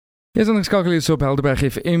Jy is ingeskakel hier op Helderberg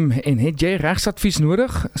FM en het jy regsadvies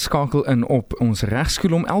nodig? Skakel in op ons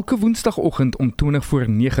regskool om elke woensdagoggend om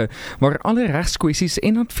 20:09 waar alle regskwessies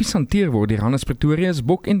en advies hanteer word deur Hannes Pretorius,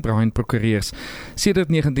 Bok en Brian Prokureurs. Sedert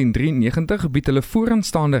 1993 bied hulle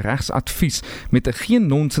vooraanstaande regsadvies met 'n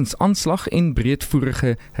geen-nonsens aanslag en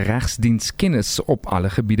breedvoerige regsdienskennis op alle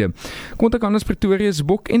gebiede. Kontak Hannes Pretorius,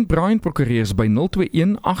 Bok en Brian Prokureurs by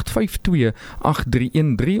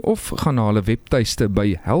 021-852-8313 of gaan na hulle webtuiste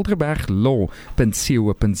by helderberglaw.co.za.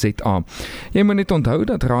 Jy moet net onthou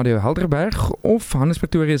dat Radio Helderberg of Hannes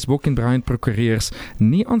Pretorius, Bok en Brian Prokureurs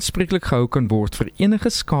nie aanspreeklik gehou kan word vir enige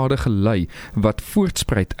skade gelei wat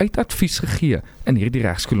voortspruit uit advies gegee in hierdie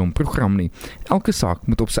regskolom program nie. Elke saak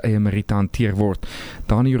moet op sy eie meriete hanteer word.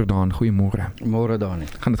 Dani Jordaan, goeiemôre. Môre Dani.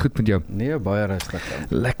 Gaan dit goed met jou? Nee, baie rustig.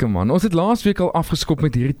 Lekker man. Ons het laasweek al afgeskop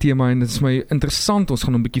met hierdie tema en dit is my interessant. Ons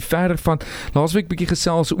gaan 'n bietjie verder van. Laasweek bietjie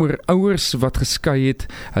gesels oor ouers wat geskei het.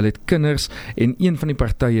 Hulle het kinders en een van die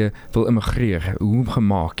partye wil immigreer. Hoe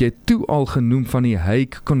gemaak? Jy het toe al genoem van die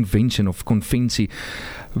Hague Convention of konvensie.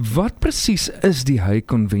 Wat presies is die Hague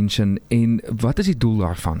Convention en wat is die doel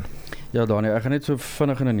daarvan? Ja, Dani, ek gaan net so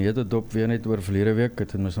vinnig in 'n netedop weer net oor verlede week.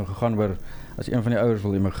 Het ons nog gegaan oor as een van die ouers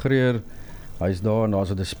wil immigreer, hy is daar en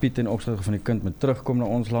daar's 'n dispuut ten opsigte van die kind moet terugkom na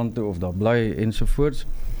ons land toe of daar bly ensovoorts.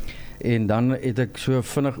 En dan het ek so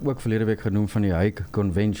vinnig ook verlede week genoem van die Hague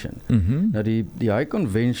Convention. Nou die Hague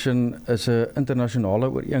Convention is 'n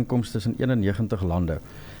internasionale ooreenkoms tussen 91 lande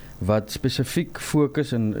wat spesifiek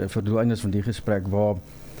fokus en vir doeleindes van die gesprek waar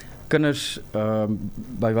kinders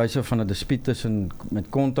by wyse van 'n dispuut tussen met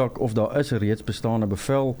kontak of daar is 'n reeds bestaande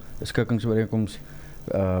bevel, 'n skikkingsooreenkoms,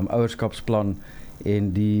 ouerskapsplan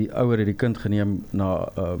en die ouer het die kind geneem na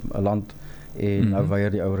 'n land en nou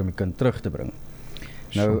weier die ouer om die kind terug te bring.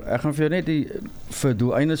 Nou, ek gaan vir jou net vir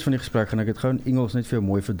doeleindes van die gesprek gaan ek dit gou in Engels net vir jou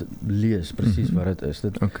mooi lees, presies wat dit is.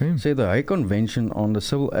 Dit sê the Hague Convention on the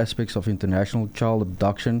Civil Aspects of International Child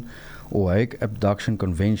Abduction or Hague Abduction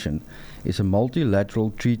Convention is a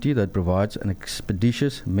multilateral treaty that provides an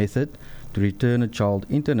expeditious method to return a child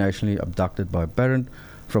internationally abducted by a parent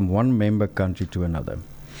from one member country to another.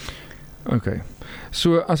 Okay.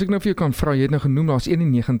 So as ek nou vir jou kan vra, jy het nou genoem daar's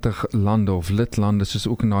 91 lande of lidlande soos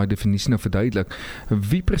ook in daai definisie nou verduidelik.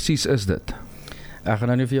 Wie presies is dit? Ek gaan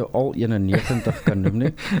nou nie vir jou al 91 kan noem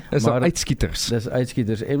nie. Is daar uitskieters? Dis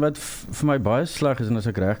uitskieters. En wat vir my baie sleg is en as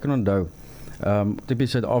ek reg kan onthou,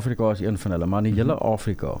 tipies Suid-Afrika is een van hulle, maar in die hele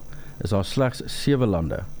Afrika is daar slegs 7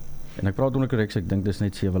 lande. En ek praat onkorrek, ek dink dis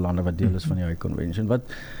net 7 lande wat deel is van die Hague Convention. Wat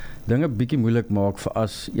dinge bietjie moeilik maak vir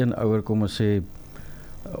as een ouer kom en sê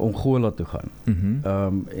Angola toe gaan.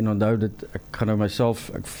 En onthou dit, ek gaan nou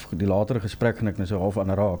myself, die latere gesprek gaan ek nou so half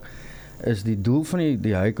aanraak, is die doel van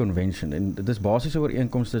die Hague Convention, en dit is basies 'n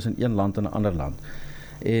ooreenkoms tussen een land en 'n ander land.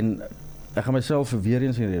 En ek gaan myself weer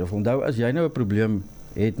eens in rede, onthou as jy nou 'n probleem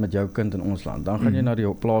het met jou kind in ons land, dan gaan jy na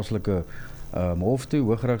die plaaslike hof toe,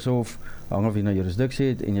 Hooggeregshof, hang of jy na jurisdiksie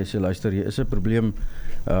het, en jy sê, luister, hier is 'n probleem,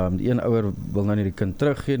 die een ouer wil nou nie die kind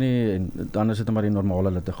teruggee nie, en dan is dit maar die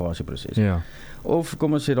normale litigasieproses. Ja. Of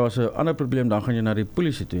kom ons sê, daar's 'n ander probleem, dan gaan jy na die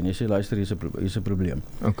polisie toe, en jy sê, luister, hier is 'n probleem.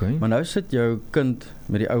 Okay. Maar nou sit jou kind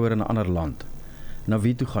met die ouer in 'n ander land. Na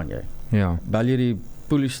wie toe gaan jy? Ja. Bel jy die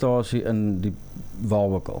polisiestasie in die waar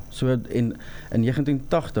ook al. So in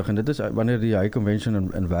 1980, en dit is wanneer die Hague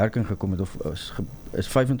Convention in werking gekom het, of is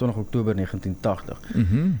 25 Oktober 1980.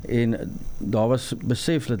 En daar was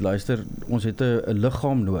besef dat, luister, ons het 'n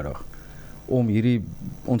liggaam nodig om hierdie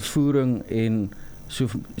ontvoering en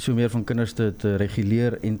so meer van kinders te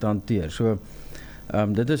reguleer en te hanteer. So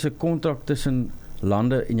dit is 'n kontrak tussen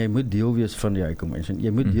lande en jy moet deel wees van die Hague Convention.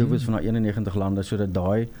 Jy moet deel wees van daai 91 lande sodat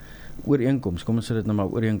daai ooreenkoms, kom ons sê dit nou maar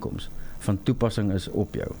ooreenkoms, van toepassing is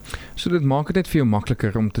op jou. So dit maak dit net vir jou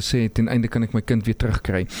makliker om te sê, ten einde kan ek my kind weer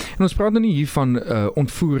terugkry. En ons praat nou nie hier van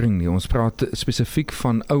ontvoering nie, ons praat spesifiek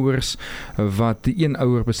van ouers wat die een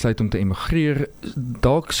ouer besluit om te emigreer,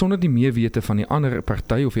 dalk sonder die meewete van die ander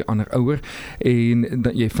party of die ander ouer, en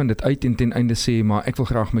jy vind dit uit en ten einde sê, maar ek wil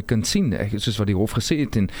graag my kind sien, soos wat die hof gesê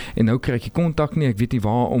het, en nou kry ek nie kontak nie, ek weet nie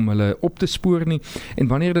waar om hulle op te spoor nie, en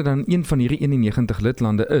wanneer dit dan een van hierdie 91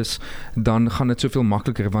 lidlande is, dan gaan dit soveel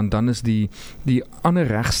makliker, want dan is die ander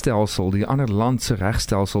regstelsel, die ander land se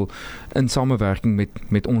regstelsel in samewerking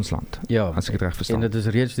met ons land. Ja, as ek dit reg verstaan. En dit is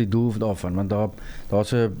reeds die doel daarvan, want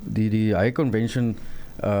daar's die Hague Convention,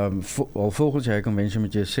 volgens die Hague Convention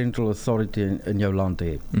moet jy 'n central authority in jou land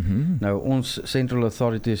hê. Nou ons central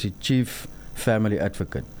authority is die Chief Family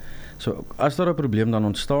Advocate. So as daar 'n probleem dan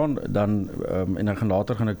ontstaan, dan en dan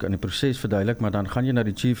later gaan ek in die proses verduidelik, maar dan gaan jy na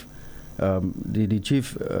die Chief die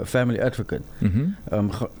Chief Family Advocate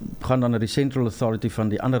gaan dan na die Central Authority van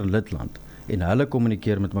die ander lidland en hulle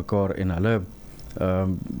kommunikeer met mekaar en hulle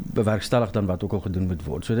bewerkstellig dan wat ook al gedoen moet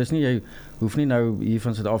word. So dis nie, jy hoef nie nou hier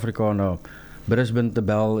van Suid-Afrika na Brisbane te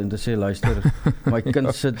bel en te sê, luister, my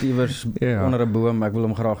kind sit iewers onder 'n boom, ek wil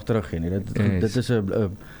hom graag terug hê nie. Dit is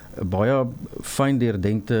 'n baie fyn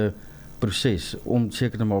deurdenkte proses om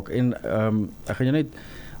seker te maak. En ek gaan jou net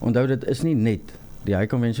onthou, dit is nie net, die Hague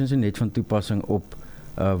Convention is nie net van toepassing op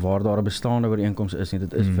waar daar 'n bestaande ooreenkoms is nie.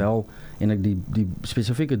 Dit is wel, en ek die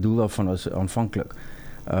spesifieke doel daarvan is aanvanklik,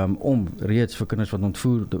 om reeds vir kinders wat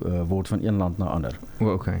ontvoer word van een land na ander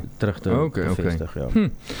terug te bevestig. Ja.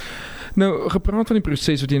 Nou, gepraat van die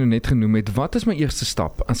proses wat jy nou net genoem het, wat is my eerste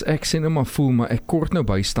stap? As ek sê nou maar voel, maar ek kort nou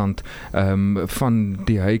bystand van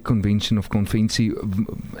die Hague Convention of konvensie,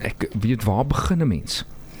 ek weet, waar begin 'n mens?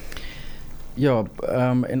 Ja,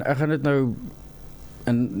 en ek gaan dit nou,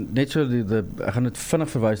 en net so, ek gaan dit vinnig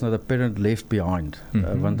verwys na the parent left behind,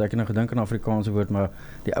 want ek het nou gedink aan Afrikaanse woord, maar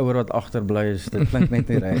die ouer wat agterbly is, dit klink net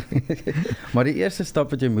nie reg. Maar die eerste stap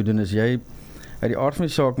wat jy moet doen is, jy, uit die aard van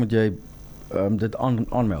die saak moet jy dit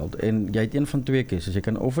aanmeld, en jy het een van twee keuses. Jy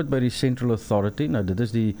kan of dit by die Central Authority, nou dit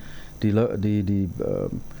is die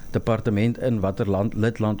departement in watter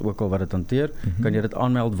lidland ook al wat dit hanteer, kan jy dit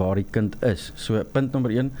aanmeld waar die kind is. So punt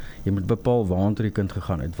nommer 1, jy moet bepaal waartoe die kind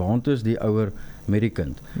gegaan het. Waartoe is die ouer met die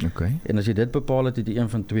kind. En as jy dit bepaal het jy een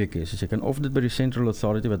van twee keuses. Jy kan of dit by die Central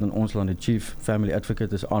Authority, wat in ons land die Chief Family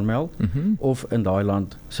Advocate is, aanmeld, of in daai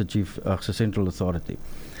land se Central Authority.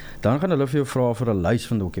 Dan gaan hulle vir jou vra vir 'n lys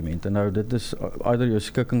van dokumente. Nou, dit is either jou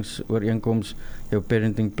skikkingsooreenkoms, jou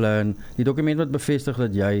parenting plan, die dokument wat bevestig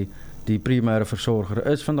dat jy die primêre versorger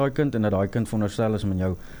is van daai kind en dat daai kind veronderstel is om in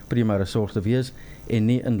jou primêre sorg te wees en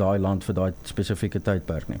nie in daai land vir daai spesifieke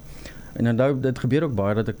tydperk nie. En dan dit gebeur ook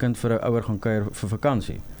baie dat 'n kind vir 'n ouer gaan kuier vir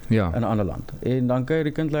vakansie in 'n ander land. En dan kuier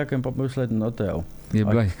die kind lekker en pap besluit not te hel. Jy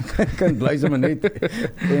bly. Kind bly sommer net.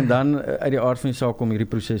 En dan uit die aard van die saak kom hierdie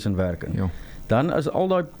proses in werking. Ja. Dan as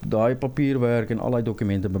al daai papierwerk en al daai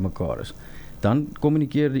dokumente bymekaar is, dan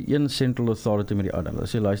kommunikeer die een Central Authority met die ander. Hulle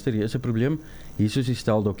sê, luister, hier is 'n probleem, hier is die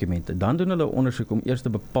stel dokumente. Dan doen hulle 'n ondersoek om eers te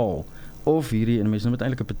bepaal of hierdie, en mense noem dit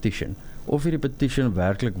eintlik 'n petition, of hierdie petition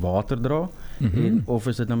werklik water dra, en of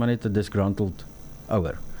is dit nou maar net 'n disgruntled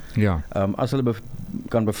ouer. Ja. As hulle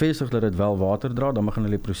kan bevestig dat dit wel water dra, dan begin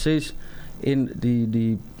hulle die proses, en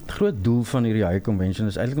die groot doel van hierdie Hague Convention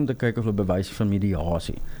is eintlik om te kyk of hulle bewyse van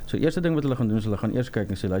mediasie. So eerste ding wat hulle gaan doen is hulle gaan eers kyk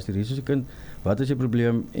en sê, luister, hier is die kind, wat is die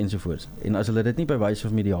probleem, ensovoorts. En as hulle dit nie by wyse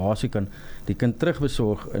van mediasie kan die kind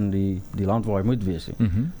terugbesorg in die land waar hy moet wees nie,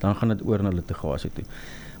 dan gaan dit oor na litigasie toe.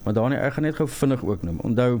 Maar Dani, ek gaan net gou vinnig ook noem.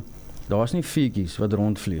 Onthou, daar's nie vuurtjies wat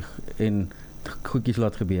rondvlieg en goedjies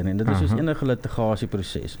laat gebeur nie. En dit is soos enige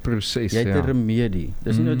litigasieproses. Jy het 'n remedie.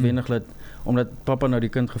 Dis nie noodwendig dat omdat pappa nou die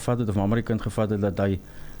kind gevat het of mamma die kind gevat het, dat hy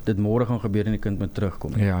dit môre gaan gebeur en die kind moet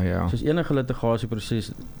terugkom. Ja. Soos enige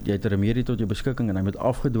litigasieproses, jy het 'n remedie tot jou beskikking en hy moet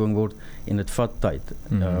afgedwing word en dit vat tyd.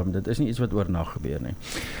 Dit is nie iets wat oornag gebeur nie.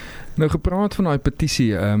 Nou, gepraat van daai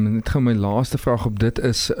petisie, net gou my laaste vraag op dit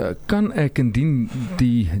is, kan ek indien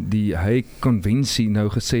die Hague Konvensie nou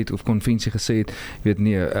gesê het, of konvensie gesê het, weet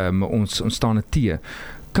nie, ons staan te,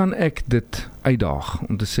 kan ek dit uitdaag,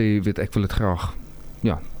 om te sê, weet ek wil dit graag,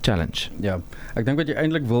 challenge? Ja, ek dink wat jy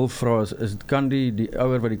eintlik wil vra is kan die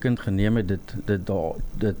ouer wat die kind geneem het,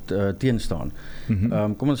 dit teenstaan.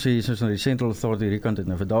 Kom ons sê, soos na die Central Authority, hierdie kant het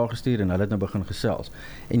nou vandag gestuur, en hulle het nou begin gesels.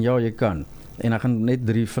 En ja, jy kan. En ek gaan net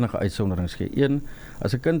 3 vinnige uitsonderings gee. 1,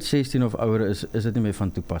 as 'n kind 16 of ouer is dit nie meer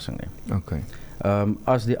van toepassing nie.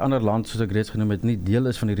 As die ander land, soos ek reeds genoem het, nie deel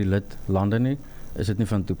is van hierdie lidlande nie, is dit nie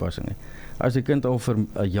van toepassing nie. As die kind al vir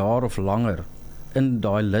 'n jaar of langer in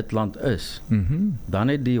daai lidland is, dan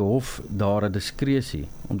het die hof daar 'n diskresie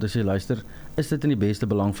om te sê, luister, is dit in die beste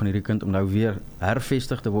belang van hierdie kind om nou weer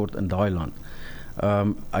hervestig te word in daai land?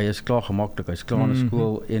 Hy is klaar gemaklik, hy is klaar in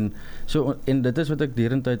skool, en dit is wat ek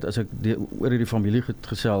derentyd, as ek oor hierdie familie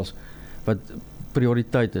gesels, wat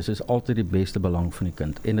prioriteit is altyd die beste belang van die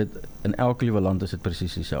kind, en in elke liewe land is dit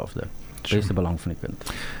presies dieselfde. Beste belang van die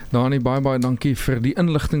kind. Dani, baie dankie vir die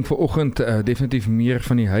inligting vanoggend. Definitief meer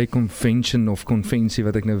van die Hague Convention of konvensie,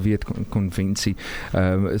 wat ek nou weet, konvensie.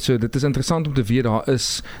 So dit is interessant om te weet, daar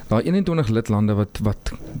is 21 lidlande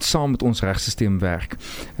wat saam met ons regstelsel werk.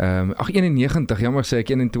 91, jammer sê ek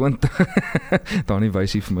 21. Dani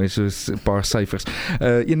wys hier vir my soos 'n paar syfers.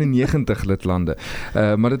 91 lidlande.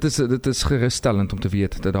 Maar dit is gerusstellend om te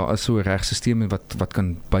weet dat daar is so 'n regstelsel wat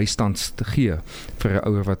kan bystand te gee vir 'n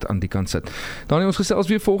ouer wat aan die kant sit. Dani, ons gesels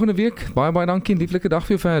weer volgende week. Baie dankie en lieflike dag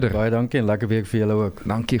vir jou verder. Baie dankie en lekker week vir julle ook.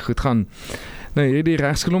 Dankie, goed gaan. Nou, hierdie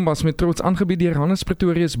regskolom was met trots aangebied deur Hannes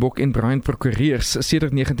Pretorius Bok en Brian Prokureurs.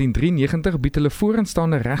 Sedert 1993 bied hulle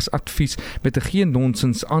vooraanstaande regsadvies met 'n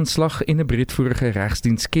geen-nonsens aanslag en 'n breedvoerige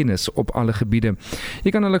regsdienskennis op alle gebiede.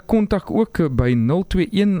 Jy kan hulle kontak ook by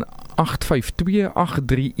 021 852-8313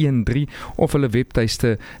 of hulle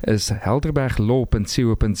webtuiste is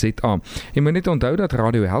helderberglaw.co.za. Jy moet net onthou dat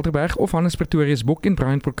Radio Helderberg of Hannes Pretorius Bok en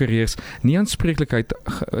Brian Prokureurs nie aanspreeklik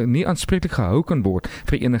gehou kan word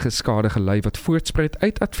vir enige skade gelei wat voortspruit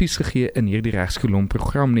uit advies gegee in hierdie regskolom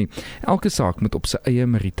program nie. Elke saak moet op sy eie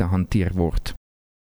meriete hanteer word.